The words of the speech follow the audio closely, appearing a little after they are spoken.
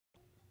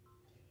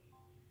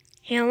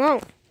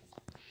Hello.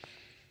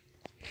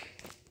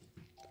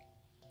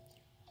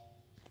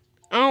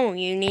 Oh,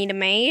 you need a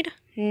maid?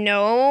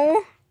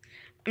 No,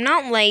 I'm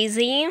not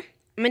lazy.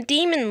 I'm a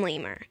demon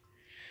lemur.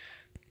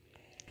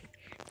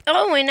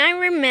 Oh, and I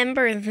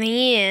remember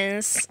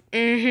these.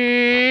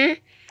 We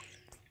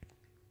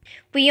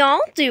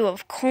all do,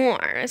 of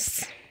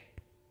course.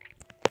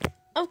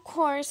 Of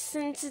course,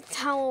 since it's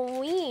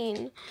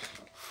Halloween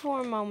for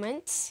a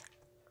moment.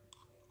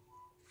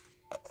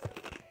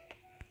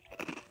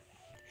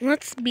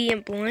 Let's be a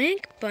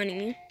black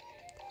bunny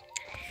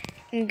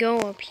and go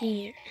up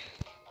here.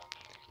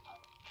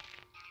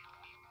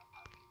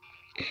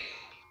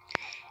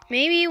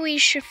 Maybe we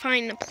should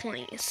find a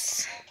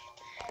place.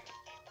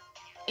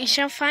 We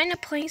shall find a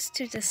place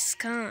to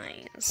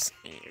disguise.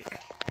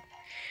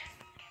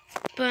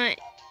 But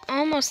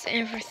almost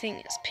everything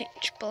is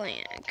pitch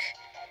black.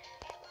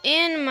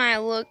 And my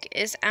look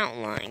is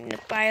outlined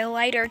by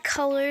lighter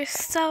colors,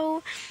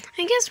 so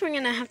I guess we're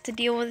gonna have to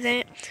deal with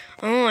it.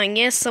 Oh, I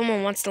guess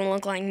someone wants to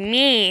look like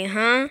me,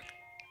 huh?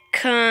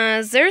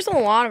 'Cause there's a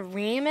lot of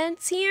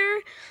remnants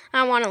here.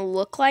 I want to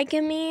look like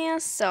me,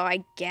 so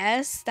I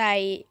guess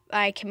I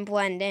can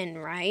blend in,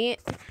 right?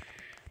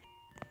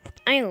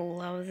 I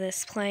love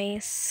this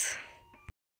place.